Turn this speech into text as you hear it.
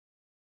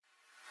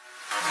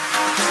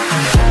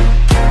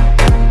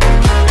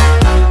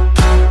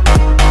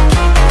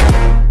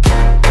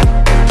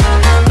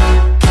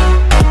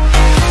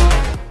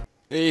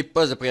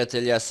pozdrav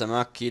prijatelji, ja sam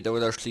Aki i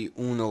dobrodošli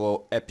u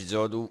novu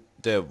epizodu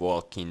The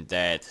Walking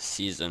Dead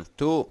Season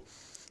 2.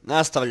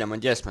 Nastavljamo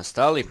gdje smo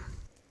stali.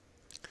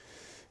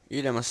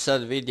 Idemo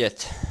sad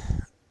vidjet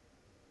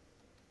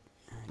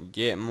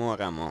gdje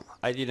moramo.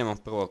 Ajde idemo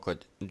prvo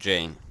kod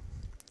Jane.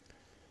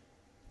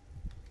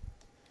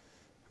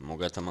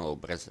 Mogu ja to malo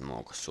ubrzati,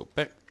 mogu,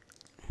 super.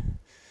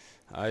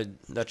 Ajde,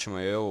 daćemo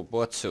joj ovu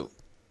bocu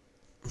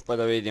pa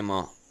da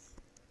vidimo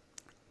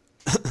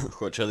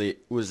hoće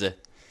li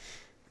uzeti.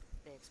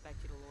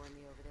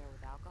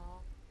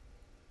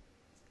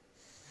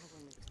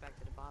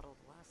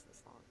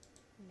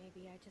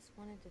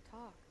 Wanted to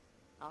talk.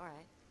 All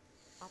right.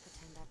 I'll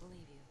pretend I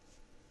believe you.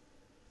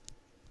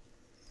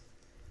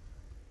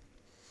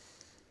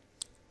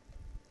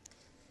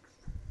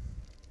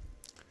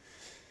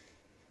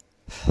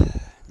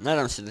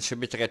 Nadam se da će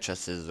biti treća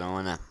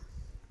sezona.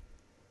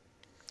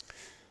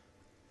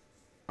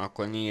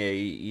 Ako nije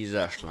i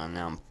izašla,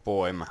 nemam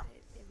pojma.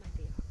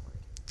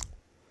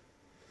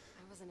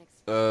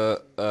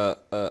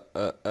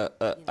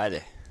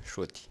 Ajde,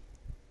 šuti.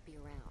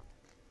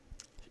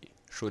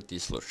 Šuti i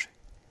slušaj.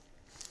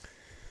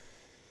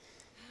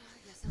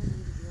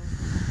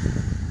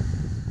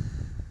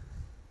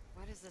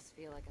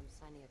 Feel like I'm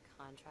signing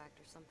a contract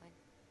or something?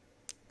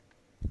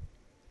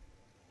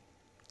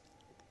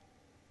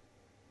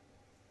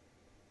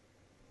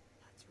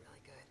 That's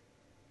really good.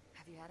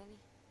 Have you had any?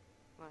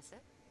 Want a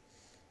sip?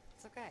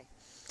 It's okay.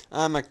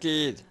 I'm a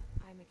kid.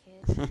 I'm a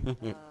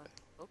kid.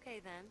 Okay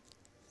then.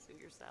 Suit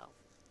yourself.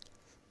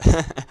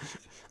 I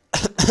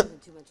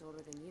wasn't too much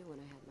older than you when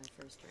I had my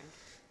first drink.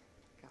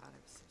 God, I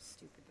was so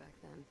stupid back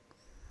then.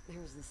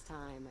 There was this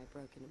time I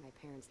broke into my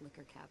parents'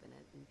 liquor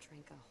cabinet and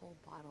drank a whole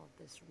bottle of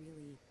this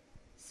really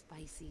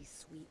spicy,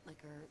 sweet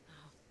liquor.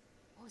 Oh,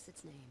 what was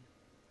its name?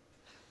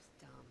 It was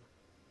dumb.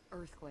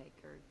 Earthquake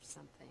or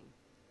something.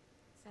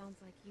 Sounds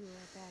like you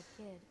were a bad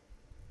kid.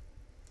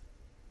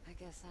 I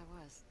guess I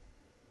was.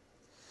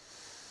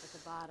 At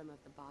the bottom of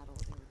the bottle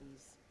there were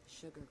these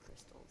sugar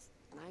crystals,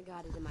 and I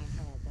got it in my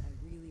head that I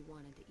really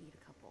wanted to eat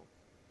a couple.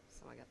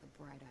 So I got the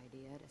bright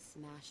idea to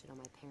smash it on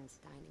my parents'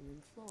 dining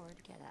room floor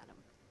to get at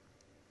them.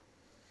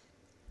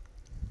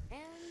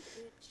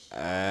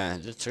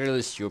 And it That's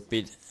really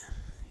stupid.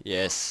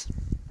 Yes.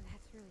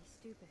 That's really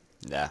stupid.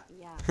 Da.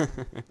 Yeah, I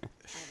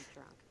was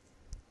drunk.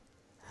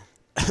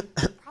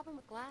 The problem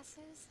with glass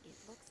is it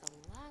looks a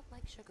lot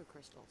like sugar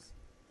crystals.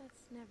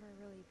 That's never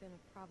really been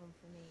a problem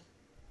for me.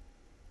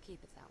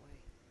 Keep it that way.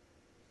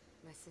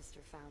 My sister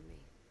found me,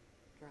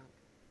 drunk,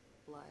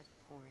 blood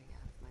pouring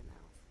out of my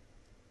mouth.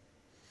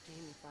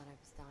 Jamie thought I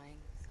was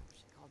dying, so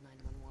she called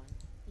 911.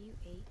 You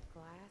ate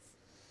glass?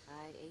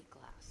 I ate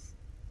glass.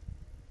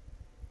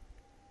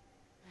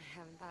 I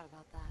haven't thought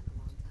about that in a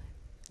long time.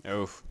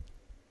 Uf.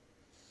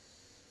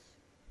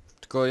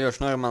 Tko još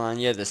normalan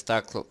jede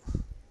staklo?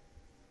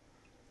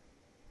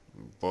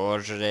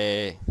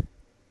 Bože. I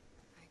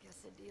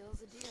guess a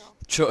deal's a deal.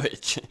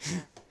 Čovječe.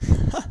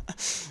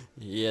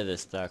 Jede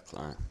staklo,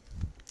 a?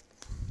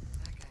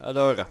 A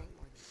dobro.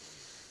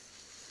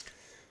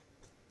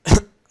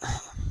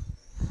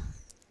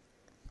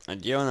 A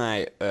gdje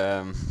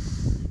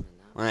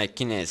onaj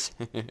Kinez?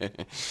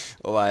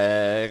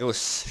 Ovaj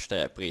Rus, šta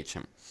ja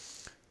pričam?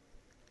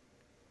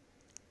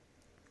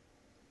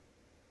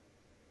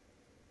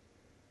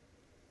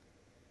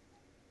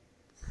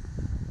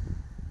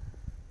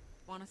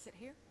 Want to sit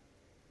here?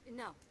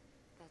 No,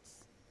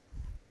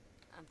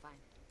 I'm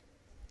fine.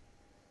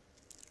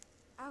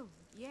 Oh,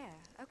 yeah,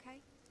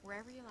 okay.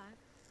 Wherever you like.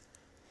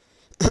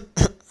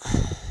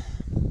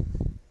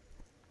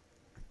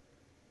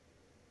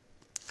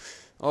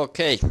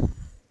 Okej.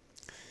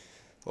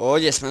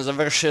 Ovdje smo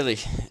završili.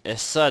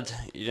 Sad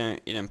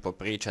idem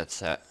popričat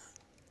sa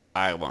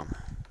Arvom.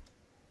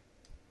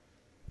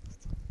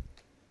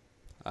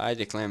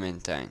 Ajde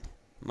Clementine.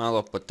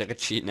 Malo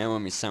potrči, nemoj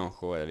mi samo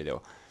hoda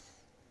video.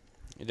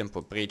 Idem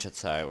popričat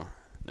sa Arvom.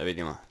 Da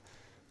vidimo.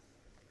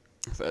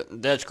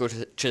 Dečko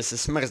će se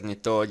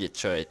smrznit ovdje,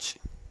 čovječ.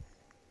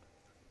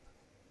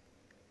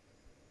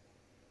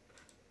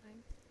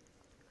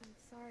 I'm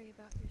sorry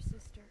about your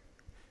sister.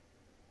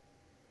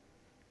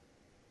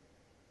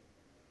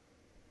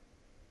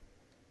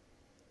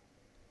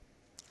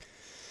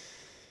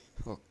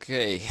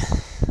 Okej.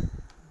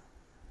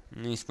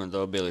 Nismo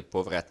dobili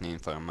povratne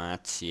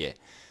informacije.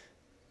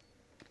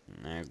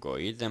 Nego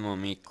idemo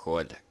mi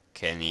kod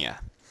Kenija.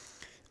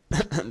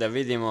 Da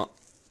vidimo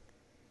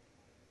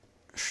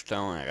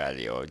šta on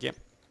radi ovdje.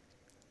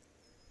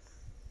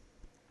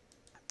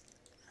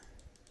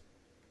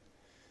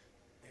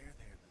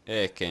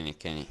 Kenny.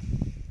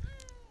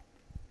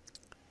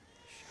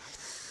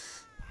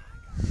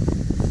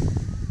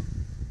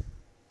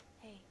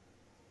 Hey.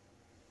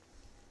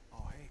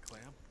 Oh, hey,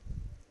 Clem.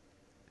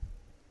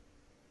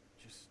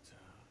 Just,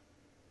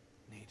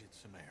 needed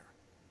some air.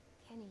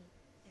 Kenny,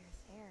 there's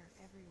air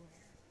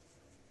everywhere.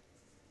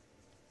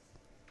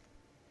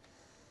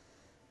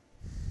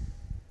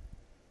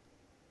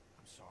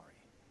 I'm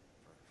sorry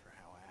for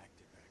how I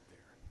acted back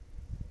there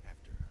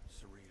after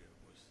Sarita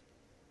was...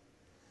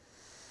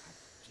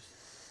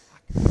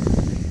 I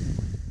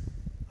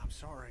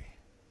sorry.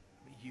 I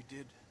mean, you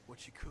did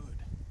what you could.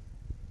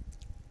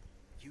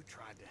 You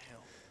tried to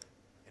help,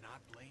 and I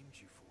blamed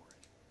you for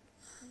it.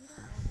 You don't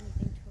have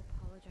anything to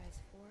apologize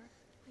for.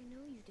 I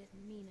know you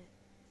didn't mean it.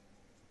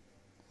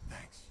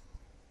 Thanks.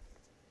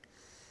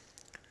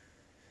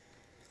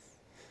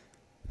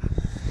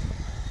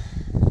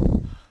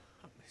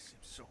 I miss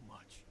him so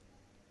much.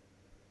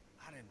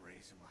 I didn't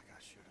raise him like I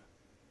should have.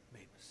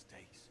 Made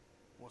mistakes.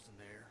 Wasn't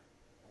there a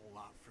whole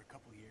lot for a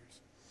couple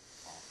years.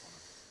 Off on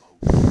a boat.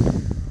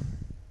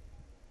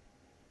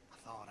 I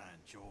thought I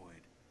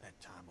enjoyed that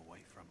time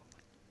away from him.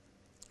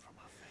 From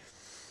my family.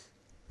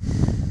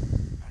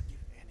 I'd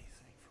give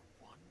anything for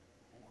one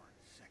more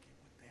second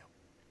with them.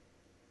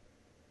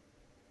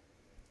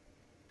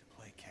 To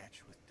play catch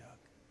with Doug.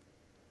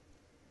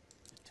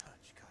 To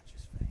touch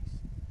Katja's face.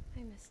 I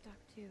miss Doc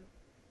too.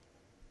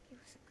 He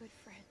was a good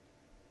friend,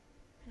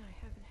 and I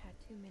haven't had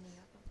too many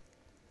of them.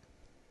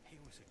 He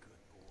was a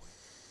good boy.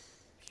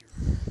 Pure.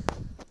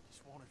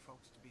 Just wanted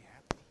folks to be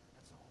happy,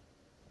 that's all.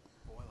 A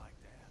boy like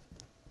that.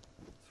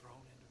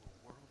 Thrown into a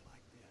world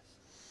like this.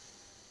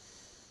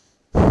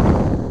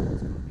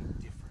 It's gonna be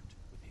different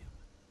with him.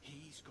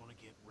 He's gonna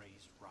get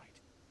raised right.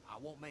 I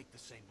won't make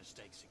the same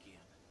mistakes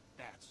again.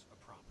 That's a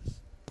promise.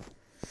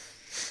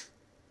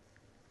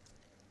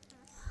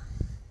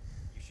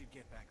 You should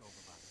get back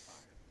over by the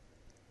fire.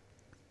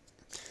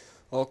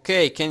 Ok,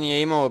 Kenny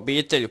je imao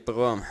obitelj u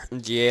prvom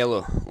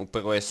dijelu, u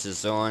prvoj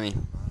sezoni.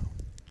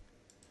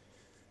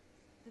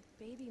 The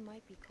baby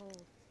might be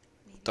cold.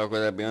 Maybe Tako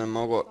da bi on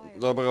mogao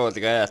dobro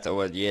odgajati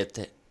ovo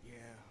dijete.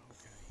 Yeah,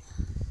 okay.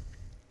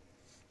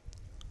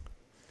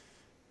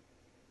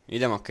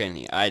 Idemo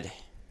Kenny, ajde.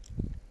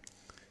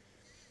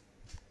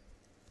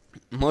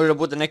 Možda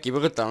bude neki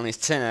brutalni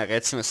scena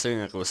recimo s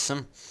ovim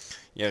Rusom.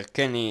 Jer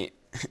Kenny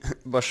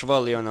baš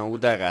voli ono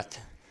udarat.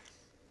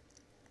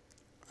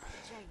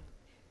 Jane,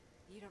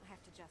 you don't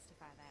have to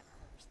justify that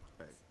with a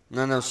response.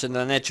 Nadam se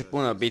da neće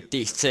puno biti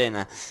tih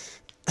scena.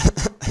 Well,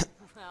 that's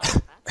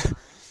fine.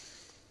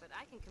 But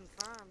I can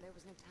confirm there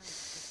was no time to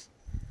kiss.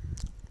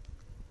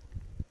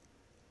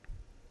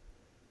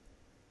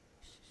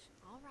 Shh,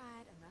 all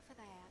right, enough of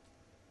that.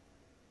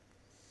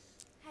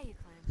 Hey, you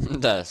Clem.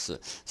 Da, sad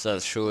Nice to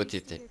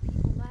šutite. hear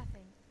people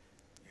laughing.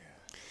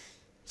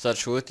 Sad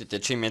šutite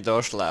čim je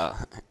došla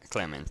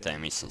Clementine,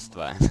 mislim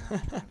stvarno.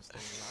 Trying to stay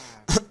alive.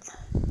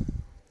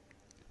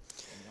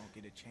 You don't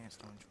get a chance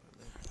to enjoy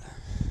living. Yeah.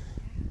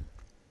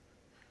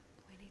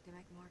 We need to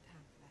make more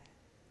time for that.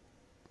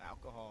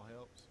 Alcohol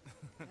helps.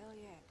 Hell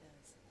yeah, it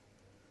does.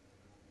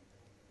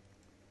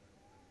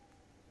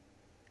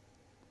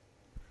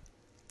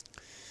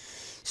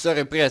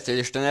 Sorry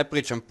prijatelji što ne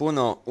pričam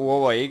puno u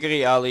ovoj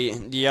igri, ali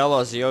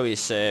dijalozi ovi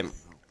se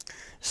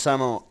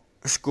samo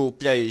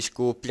skupljaju i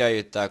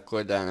skupljaju,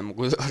 tako da ne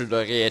mogu doći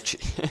do riječi.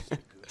 He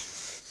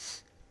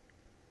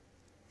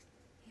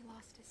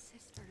lost his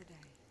sister today.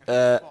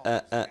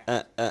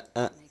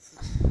 Makes it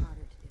even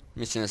harder to deal with.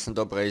 Mislim da sam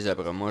dobro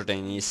izabrao, možda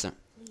i nisam.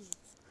 Please.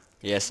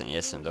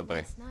 Jesam, dobro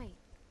je. Last night.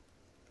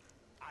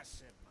 I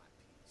said my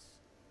piece.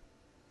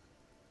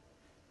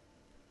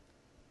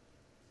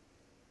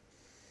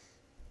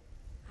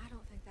 I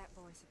don't think that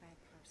boy's a bad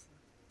person.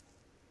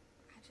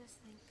 I just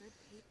think good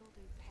people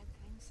do bad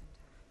things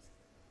sometimes.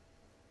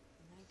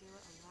 And they do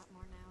it a lot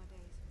more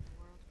nowadays with the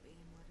world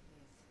being what it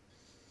is.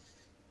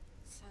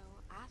 So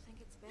I think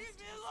it's best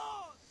to...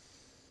 alone!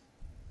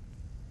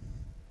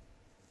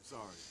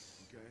 Sorry,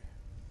 okay?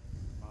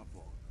 My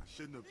fault. I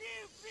shouldn't have.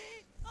 Leave me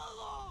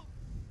alone!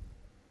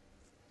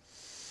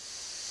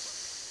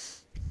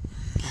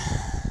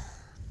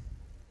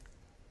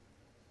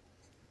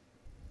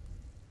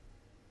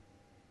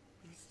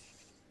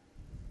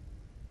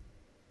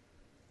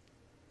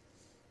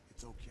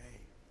 It's okay.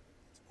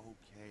 It's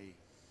okay.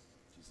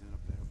 She's in a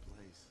better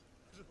place.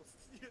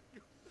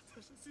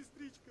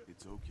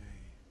 It's okay.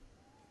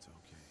 It's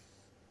okay.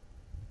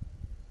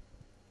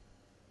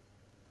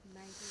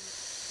 Maybe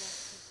it's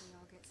best if we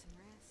all get some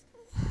rest. Who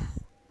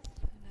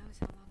knows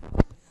how long we'll be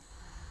without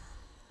playing.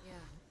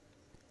 Yeah,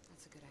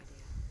 that's a good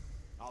idea.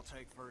 I'll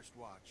take first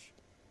watch.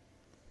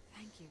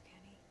 Thank you,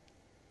 Kenny.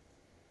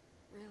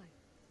 Really.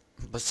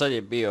 Pa sad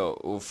je bio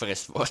u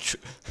First Watchu.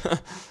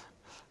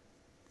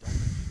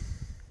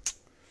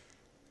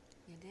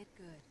 You did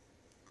good.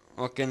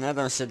 Ok,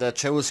 nadam se da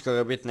će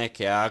uskoro biti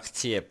neke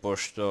akcije,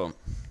 pošto...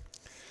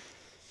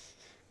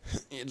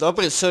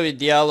 Dobri su ovi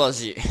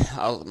dijalozi,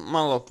 ali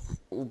malo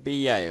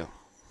ubijaju.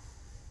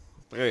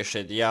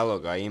 Previše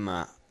dijaloga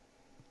ima.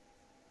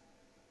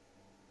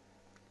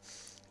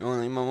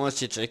 Imam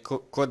osjećaj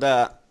ko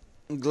da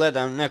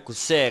gledam neku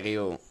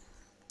seriju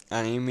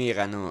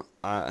animiranu,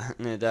 a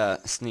ne da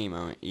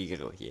snimam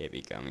igru,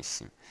 jebi ga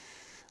mislim.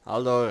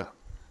 Ali dobro.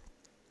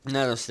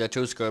 Nadam se da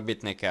će uskoro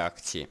biti neke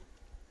akcije.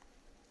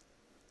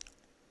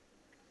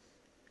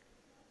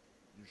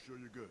 You sure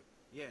you're good?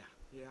 Yeah,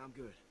 I'm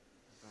good.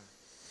 If I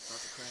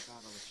start to crack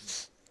out, I'll let you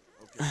know.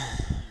 Okay. Yeah.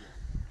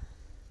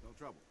 No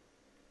trouble.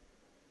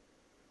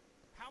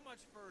 How much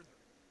further?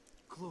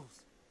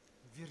 Close.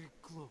 Very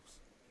close.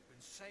 You've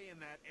been saying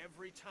that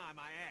every time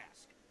I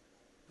ask.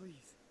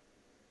 Please.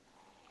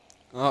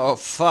 Oh,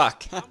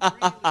 fuck. I'm really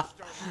starting to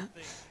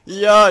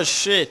think. Yo,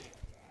 shit.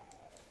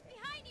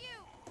 Behind you!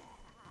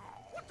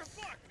 What the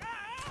fuck?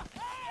 Ah!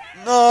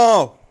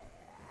 No!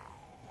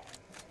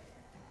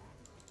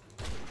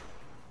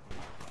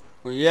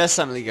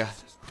 Jesam li ga?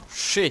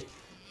 Shit.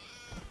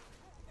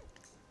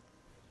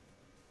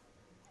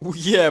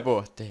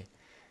 Ujebote.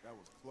 That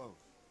was close.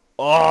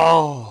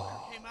 Oh!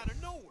 Came out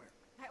of nowhere.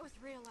 That was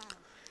real loud.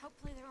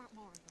 Hopefully there aren't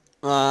more of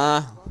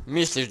them.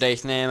 Misliš da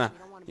ih nema?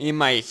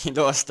 Ima ih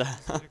dosta.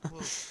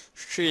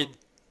 Shit.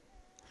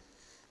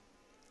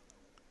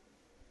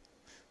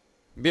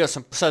 Bio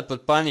sam sad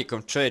pod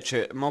panikom,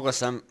 čovječe, mogao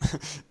sam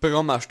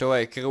promašiti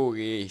ovaj krug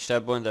i šta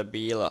bi onda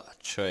bilo,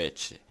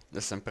 čovječe,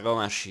 da sam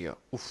promašio,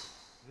 This.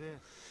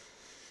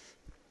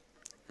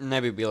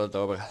 ne bi bilo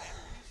dobro. Piece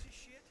of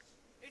shit.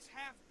 It's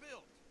half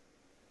built.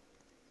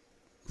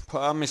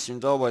 Pa mislim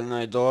dovoljno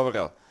je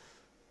dobro.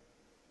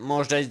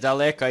 Možda iz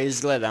daleka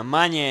izgleda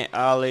manje,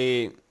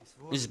 ali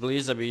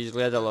izbliza bi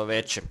izgledalo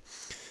veće.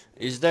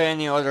 Is there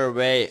any other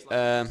way,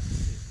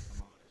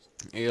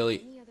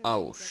 ili,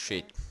 oh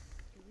shit.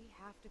 Do we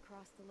have to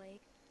cross the lake? I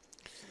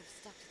should have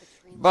stuck to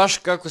the train. Baš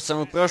kako sam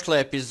u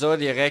prošloj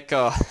epizodi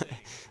rekao,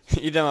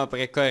 idemo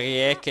preko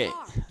rijeke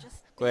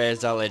koja je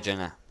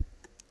zaleđena.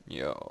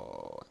 Joj.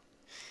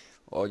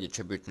 Ovdje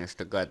će biti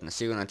nešto gadno,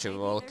 sigurno će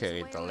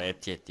volkeri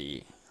doletjeti i...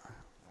 I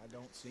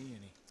don't see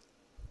any.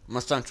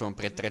 Ma sam ću mu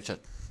pretrčat.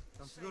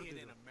 Say it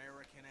in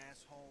American,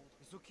 asshole.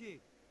 It's okay.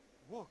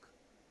 Walk.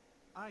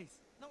 Ice.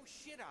 No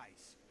shit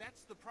ice.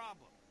 That's the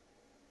problem.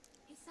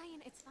 He's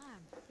saying it's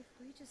fine. If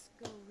we just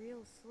go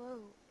real slow,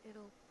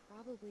 it'll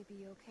probably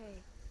be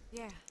okay.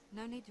 Yeah,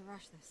 no need to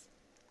rush this.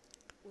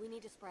 We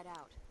need to spread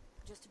out,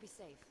 just to be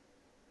safe.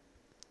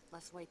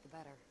 Less wait, the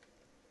better.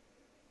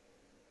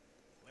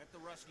 Let the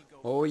rusty go.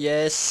 Oh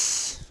yes.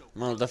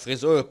 Malo da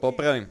frizuru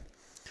popravim.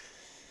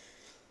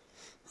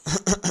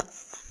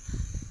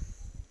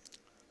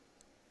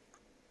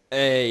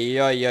 Ej,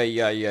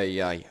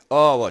 joj.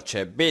 Ovo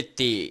će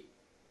biti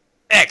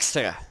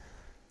ekstra.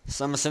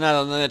 Samo se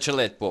nadam da neće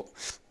led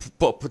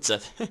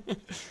popucat.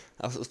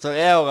 A u stvari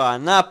evo ga,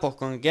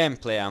 napokon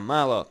gameplaya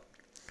malo.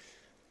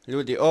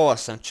 Ljudi, ovo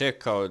sam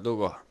čekao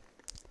dugo.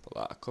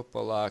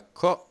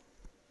 Polako.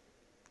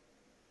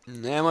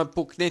 Nemoj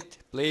puknit,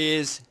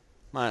 please.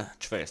 Ma,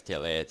 čvrst je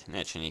led,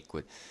 neće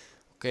nikud.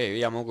 Ok,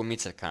 ja mogu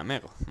micat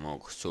kameru,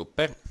 mogu,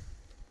 super.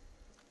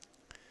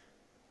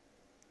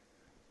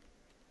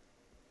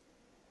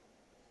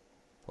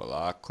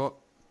 Polako.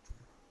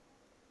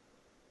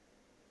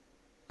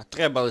 A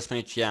trebali smo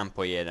ići jedan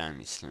po jedan,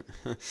 mislim.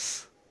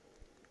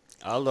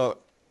 Alo.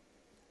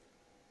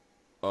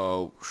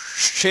 Oh,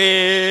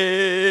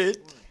 shit.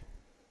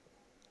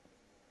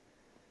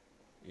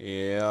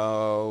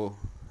 Yo.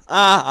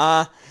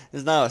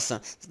 Znao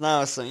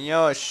sam,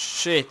 yo,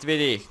 shit,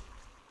 vidi.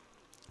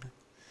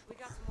 We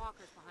got some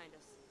walkers behind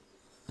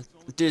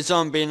us. Ti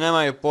zombi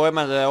nemaju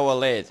pojma da je ovo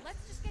led.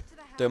 Let's just get to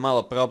the house. To je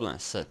malo problem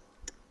sad.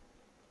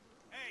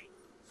 Hey,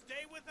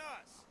 stay with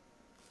us.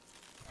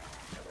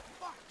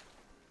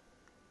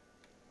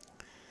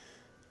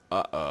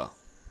 Uh-oh.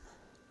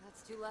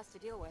 That's two less to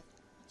deal with.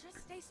 Just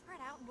stay spread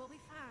out and we'll be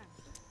fine.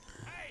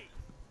 Hey,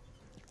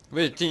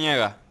 Vidi ti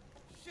njega.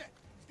 Shit.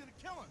 He's gonna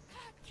kill him.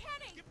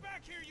 Kenny! get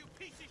back here, you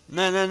piece of shit.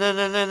 Ne. No!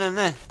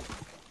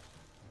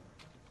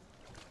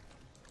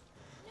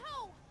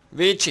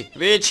 Viči.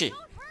 Don't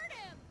hurt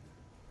him!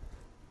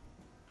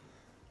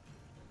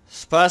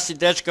 Spasi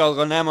dečka, ali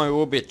ga nemoj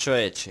ubit,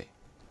 čovječe.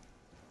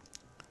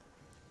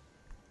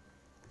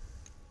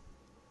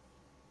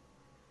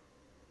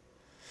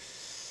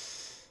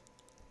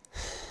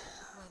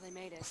 Well, they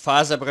made it.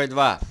 Faza broj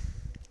 2.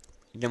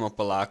 Idemo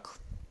polako.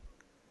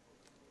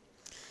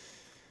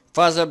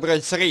 Faza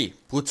broj 3.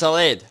 Puca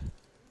led.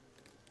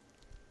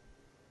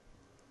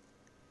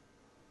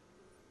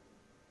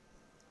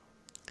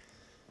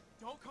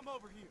 Don't come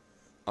over here.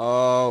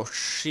 Oh,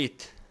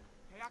 shit.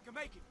 Hey, I can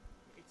make it.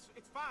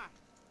 It's fine.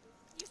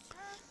 You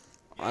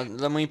sure? A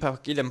da mu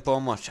ipak idem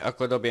pomoć,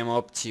 ako dobijemo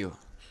opciju.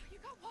 You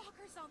got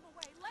walkers on the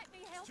way. Let me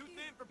help Too you.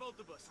 thin for both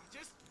of us. I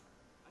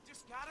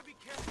just gotta be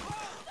careful.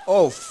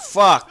 Oh,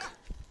 fuck.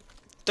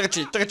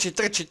 Trči. I'm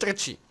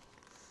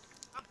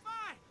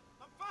fine.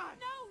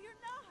 No,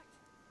 you're not.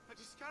 I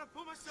just gotta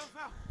pull myself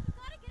out.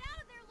 Gotta get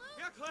out of there, Luke.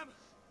 Yeah, Clem.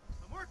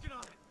 I'm working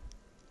on it.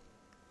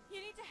 You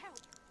need to help.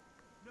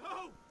 No.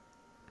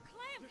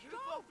 Clem, They're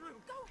gonna fall go. through.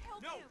 Go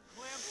help No, him.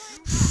 Clem. Do Go not.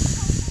 help him.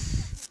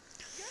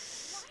 You're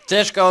fine.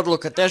 Teška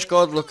odluka.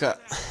 Clem, look at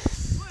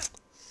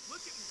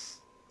me.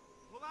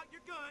 Pull out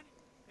your gun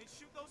and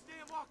shoot those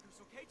damn walkers,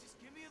 okay? Just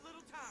give me a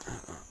little time.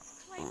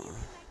 Clem, you can make it.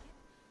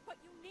 But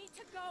you need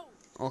to go.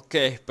 Ok,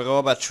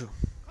 probat ću.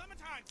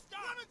 Clementine,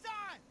 stop!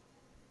 Clementine!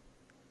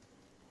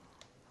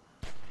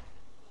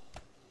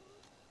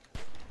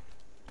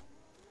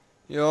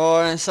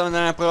 Joj, samo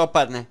da ne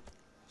propadne.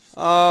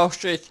 Oh,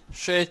 shit.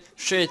 It's gonna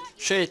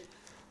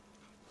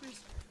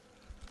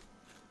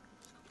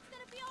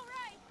be all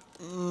right.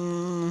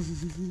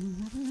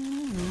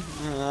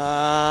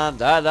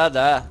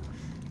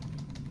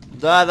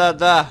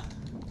 Da.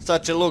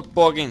 Sad će Luke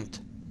poginut.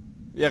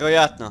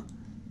 Vjerojatno.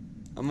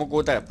 Mogu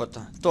udarati po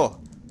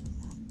to.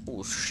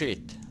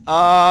 Shit.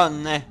 A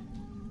ne.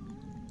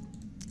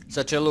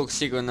 Sad će luk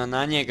sigurno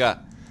na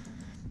njega.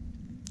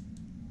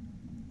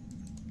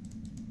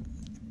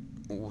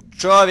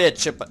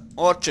 Čovječe, pa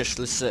hoćeš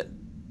li se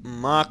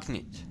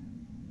maknit?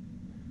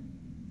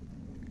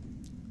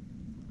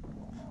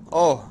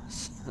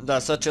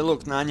 Da, sad će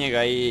luk na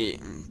njega i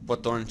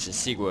potonit će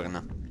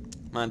sigurno.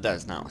 Ma da,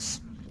 znao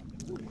sam.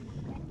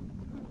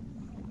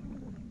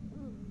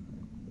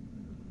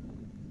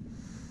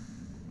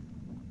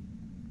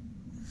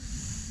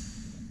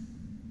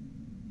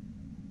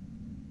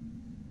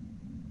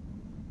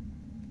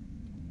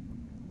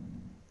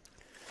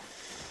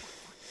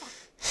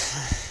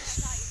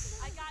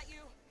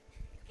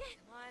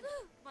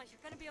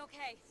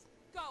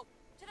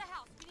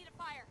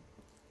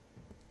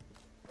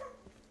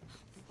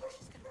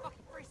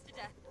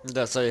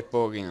 Da, sad je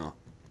poginuo.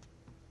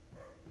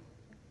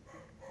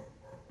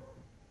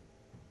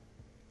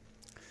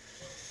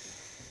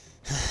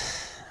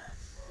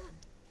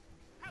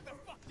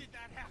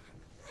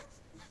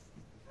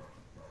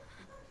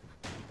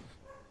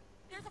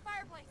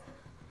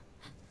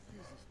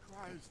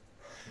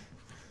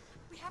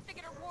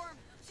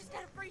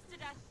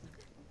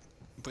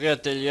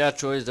 Prijatelji, ja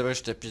ću ovdje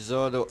završiti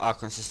epizodu.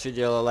 Ako vam se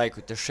svidjelo,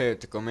 lajkujte,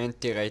 šerujte,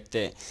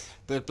 komentirajte,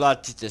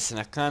 pretplatite se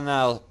na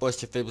kanal,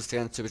 poslije Facebook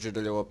stranicu uđe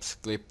dolje u opisu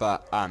klipa,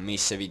 a mi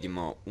se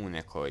vidimo u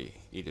nekoj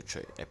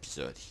idućoj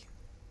epizodi.